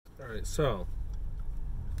Alright, so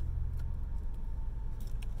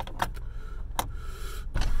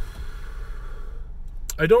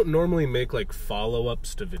I don't normally make like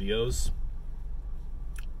follow-ups to videos,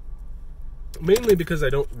 mainly because I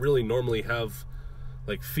don't really normally have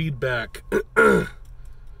like feedback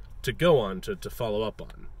to go on to follow up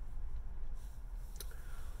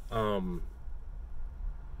on.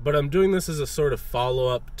 But I'm doing this as a sort of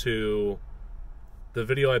follow-up to the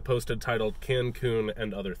video I posted titled Cancun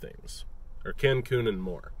and Other Things, or Cancun and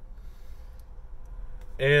More.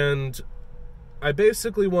 And I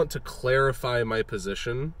basically want to clarify my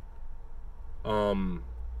position, and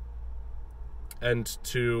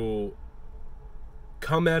to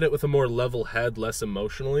come at it with a more level head, less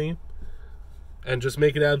emotionally, and just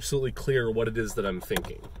make it absolutely clear what it is that I'm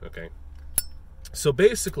thinking, okay? So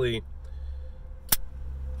basically,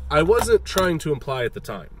 I wasn't trying to imply at the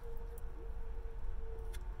time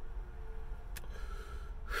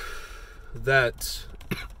that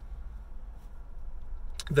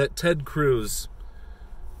Ted Cruz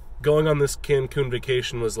going on this Cancun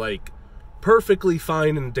vacation was like perfectly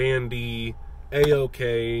fine and dandy,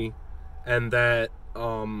 A-okay, and that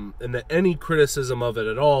any criticism of it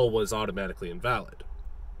at all was automatically invalid.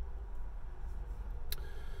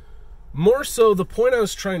 More so, the point I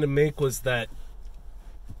was trying to make was that,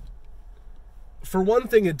 for one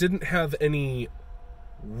thing, it didn't have any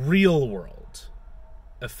real world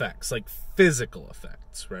effects, like physical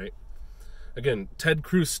effects, right? Again, Ted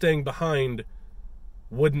Cruz staying behind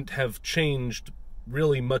wouldn't have changed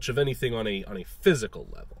really much of anything on a physical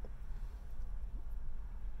level.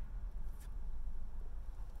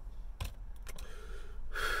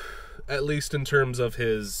 At least in terms of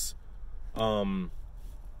his what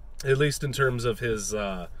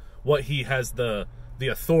he has the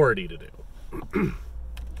authority to do.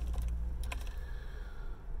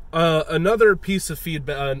 Another piece of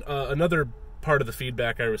feedback, another part of the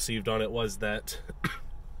feedback I received on it was that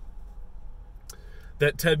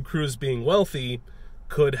Ted Cruz, being wealthy,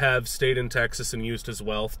 could have stayed in Texas and used his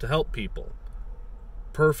wealth to help people.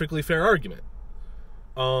 Perfectly fair argument.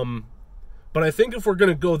 But I think if we're going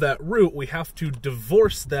to go that route, we have to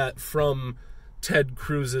divorce that from Ted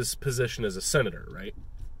Cruz's position as a senator, right?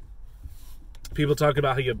 People talk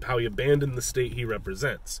about how he abandoned the state he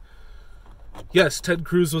represents. Yes, Ted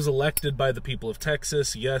Cruz was elected by the people of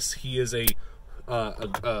Texas. Yes, he is a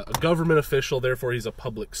government official, therefore he's a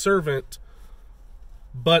public servant.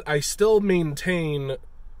 But I still maintain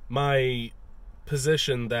my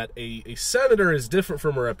position that a senator is different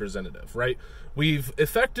from a representative, right? We've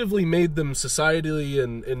effectively made them societally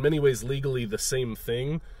and in many ways legally the same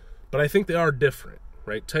thing, but I think they are different,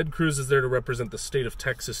 right? Ted Cruz is there to represent the state of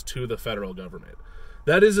Texas to the federal government.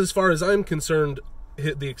 That is, as far as I'm concerned,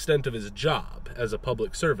 the extent of his job as a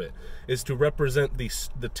public servant, is to represent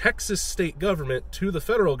the Texas state government to the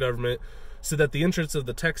federal government, so that the interests of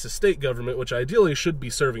the Texas state government, which ideally should be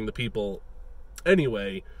serving the people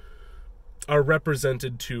anyway, are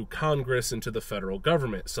represented to Congress and to the federal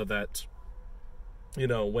government, so that, you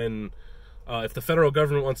know, when if the federal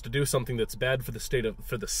government wants to do something that's bad for the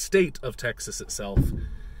state of Texas itself,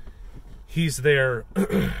 he's there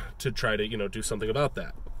to try to, you know, do something about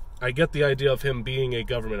that. I get the idea of him being a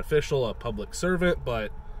government official, a public servant,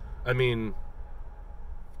 but I mean,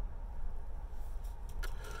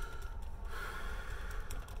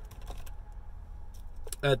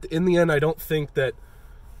 in the end, I don't think that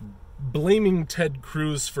blaming Ted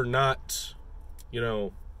Cruz for not, you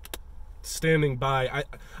know, standing by,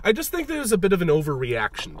 I just think there's a bit of an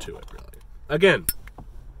overreaction to it, really. Again,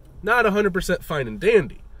 not 100% fine and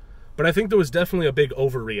dandy, but I think there was definitely a big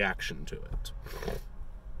overreaction to it.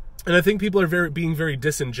 And I think people are being very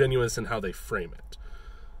disingenuous in how they frame it.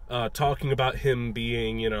 Talking about him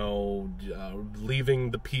being, you know,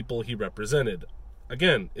 leaving the people he represented.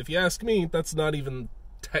 Again, if you ask me, that's not even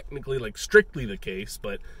technically, like, strictly the case,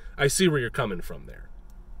 but I see where you're coming from there.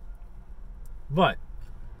 But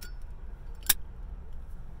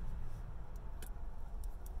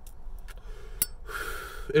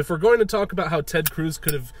if we're going to talk about how Ted Cruz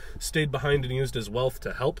could have stayed behind and used his wealth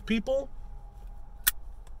to help people,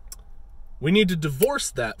 we need to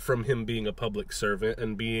divorce that from him being a public servant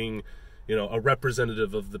and being, you know, a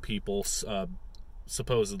representative of the people,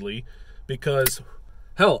 supposedly, because,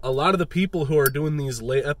 hell, a lot of the people who are doing these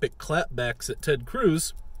epic clapbacks at Ted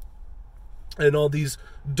Cruz and all these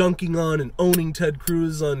dunking on and owning Ted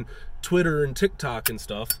Cruz on Twitter and TikTok and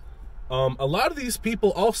stuff, a lot of these people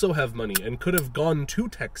also have money and could have gone to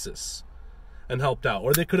Texas and helped out,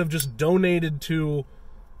 or they could have just donated to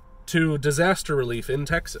disaster relief in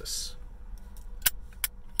Texas.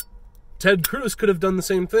 Ted Cruz could have done the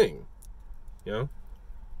same thing, you know?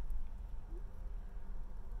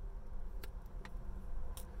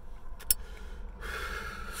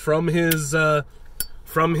 from his you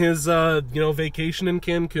know, vacation in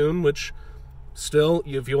Cancun, which still,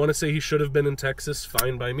 if you want to say he should have been in Texas,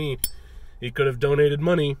 fine by me. He could have donated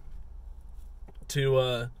money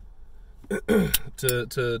to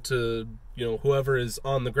to you know, whoever is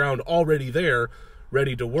on the ground already there,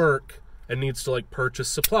 ready to work, and needs to, like, purchase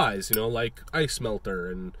supplies, you know, like ice melter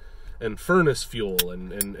and furnace fuel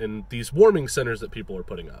and these warming centers that people are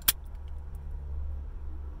putting up.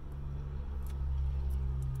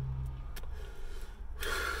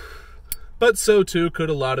 But so too could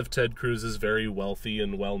a lot of Ted Cruz's very wealthy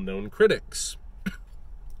and well-known critics.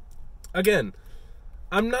 Again,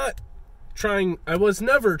 I was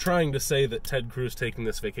never trying to say that Ted Cruz taking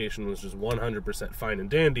this vacation was just 100% fine and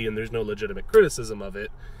dandy and there's no legitimate criticism of it.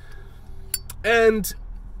 And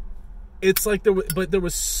it's like there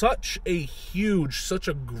was such a huge, such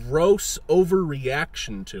a gross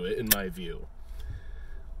overreaction to it, in my view,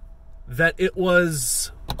 that it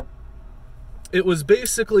was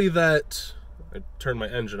basically that... I turned my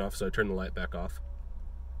engine off, so I turned the light back off.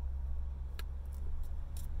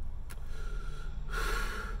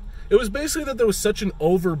 It was basically that there was such an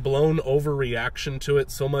overblown overreaction to it,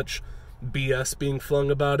 so much BS being flung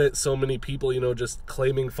about it, so many people, you know, just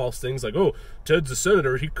claiming false things like, oh, Ted's a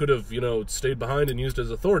senator, he could have, you know, stayed behind and used his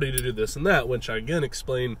authority to do this and that, which I again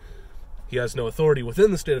explain he has no authority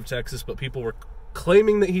within the state of Texas, but people were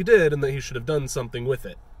claiming that he did and that he should have done something with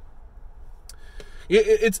it.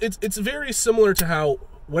 It's very similar to how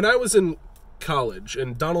when I was in college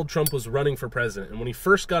and Donald Trump was running for president, and when he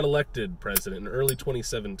first got elected president in early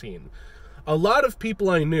 2017, a lot of people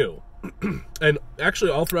I knew, and actually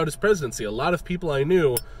all throughout his presidency, a lot of people I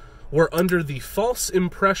knew were under the false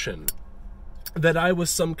impression that I was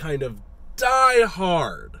some kind of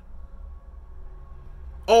die-hard,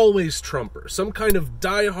 always Trumper, some kind of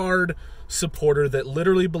die-hard supporter that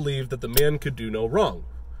literally believed that the man could do no wrong.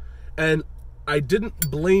 And I didn't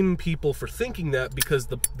blame people for thinking that, because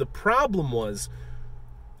the problem was,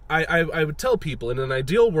 I would tell people, in an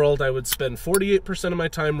ideal world, I would spend 48% of my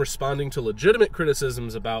time responding to legitimate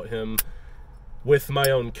criticisms about him with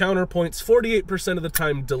my own counterpoints, 48% of the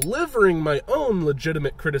time delivering my own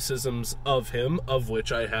legitimate criticisms of him, of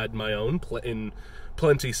which I had my own in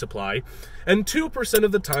plenty supply, and 2%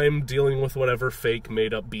 of the time dealing with whatever fake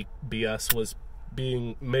made-up BS was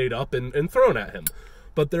being made up and thrown at him.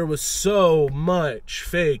 But there was so much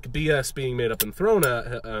fake BS being made up and thrown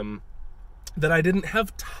at that I didn't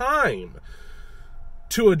have time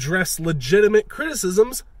to address legitimate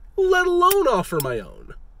criticisms, let alone offer my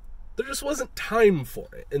own. There just wasn't time for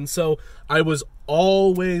it. And so I was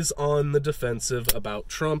always on the defensive about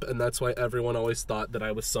Trump, and that's why everyone always thought that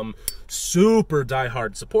I was some super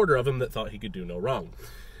diehard supporter of him that thought he could do no wrong.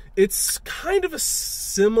 It's kind of a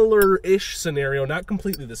similar-ish scenario, not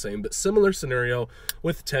completely the same, but similar scenario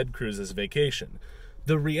with Ted Cruz's vacation.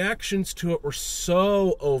 The reactions to it were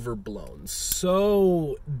so overblown,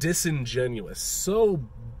 so disingenuous, so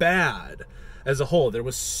bad as a whole. There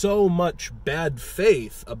was so much bad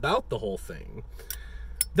faith about the whole thing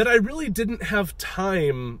that I really didn't have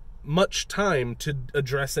much time to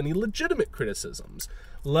address any legitimate criticisms,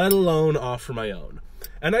 let alone offer my own.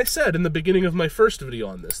 And I said in the beginning of my first video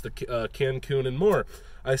on this, the Cancun and more,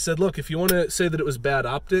 I said, look, if you want to say that it was bad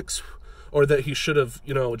optics, or that he should have,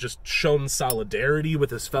 you know, just shown solidarity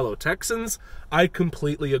with his fellow Texans, I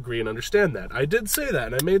completely agree and understand that. I did say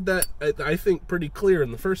that, and I made that, I think, pretty clear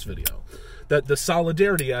in the first video, that the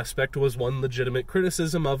solidarity aspect was one legitimate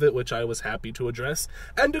criticism of it, which I was happy to address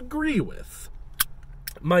and agree with.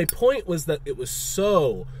 My point was that it was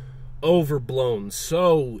so overblown,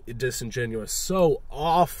 so disingenuous, so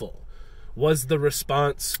awful was the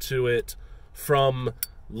response to it from,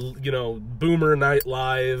 you know, Boomer Night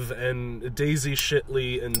Live and Daisy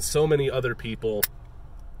Shitley and so many other people,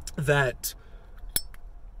 that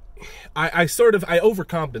I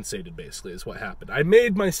overcompensated, basically, is what happened. I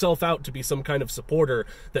made myself out to be some kind of supporter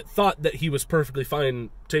that thought that he was perfectly fine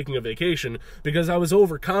taking a vacation, because I was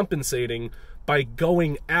overcompensating by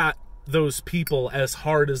going at those people as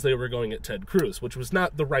hard as they were going at Ted Cruz, which was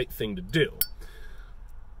not the right thing to do.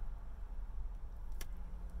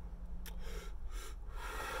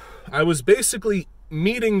 I was basically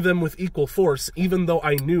meeting them with equal force, even though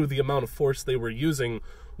I knew the amount of force they were using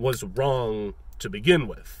was wrong to begin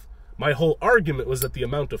with. My whole argument was that the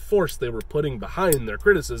amount of force they were putting behind their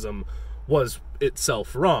criticism was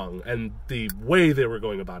itself wrong, and the way they were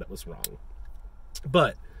going about it was wrong.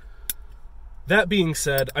 But that being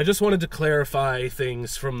said, I just wanted to clarify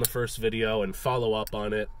things from the first video and follow up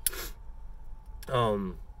on it.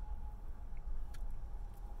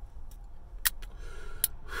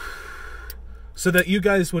 so that you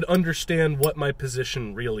guys would understand what my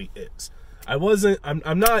position really is.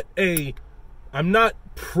 I'm not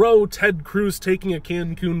pro Ted Cruz taking a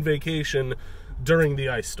Cancun vacation during the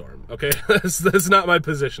ice storm, okay? That's not my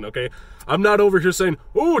position, okay? I'm not over here saying,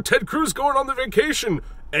 oh, Ted Cruz going on the vacation,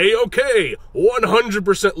 A-okay,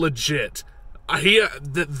 100% legit.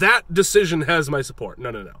 That decision has my support.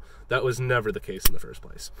 No. That was never the case in the first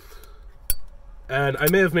place. And I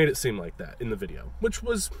may have made it seem like that in the video, which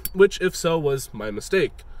if so, was my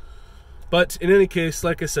mistake. But in any case,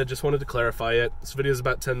 like I said, just wanted to clarify it. This video is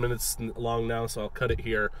about 10 minutes long now, so I'll cut it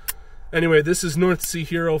here. Anyway, this is North Sea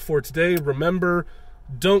Hero for today. Remember,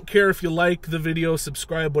 don't care if you like the video,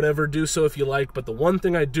 subscribe, whatever, do so if you like. But the one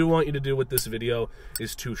thing I do want you to do with this video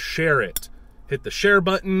is to share it. Hit the share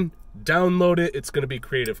button, download it. It's going to be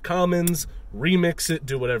Creative Commons. Remix it,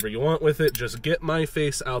 do whatever you want with it. Just get my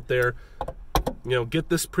face out there. You know, get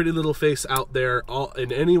this pretty little face out there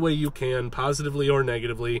in any way you can, positively or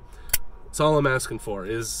negatively. That's all I'm asking for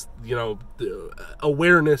is, you know, the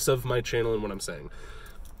awareness of my channel and what I'm saying.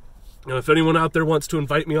 You know, if anyone out there wants to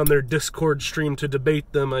invite me on their Discord stream to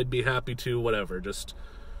debate them, I'd be happy to, whatever. Just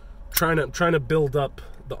trying to build up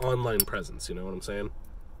the online presence, you know what I'm saying?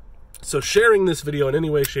 So sharing this video in any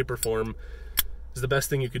way, shape, or form is the best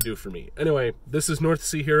thing you could do for me. Anyway, this is North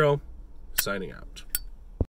Sea Hero, signing out.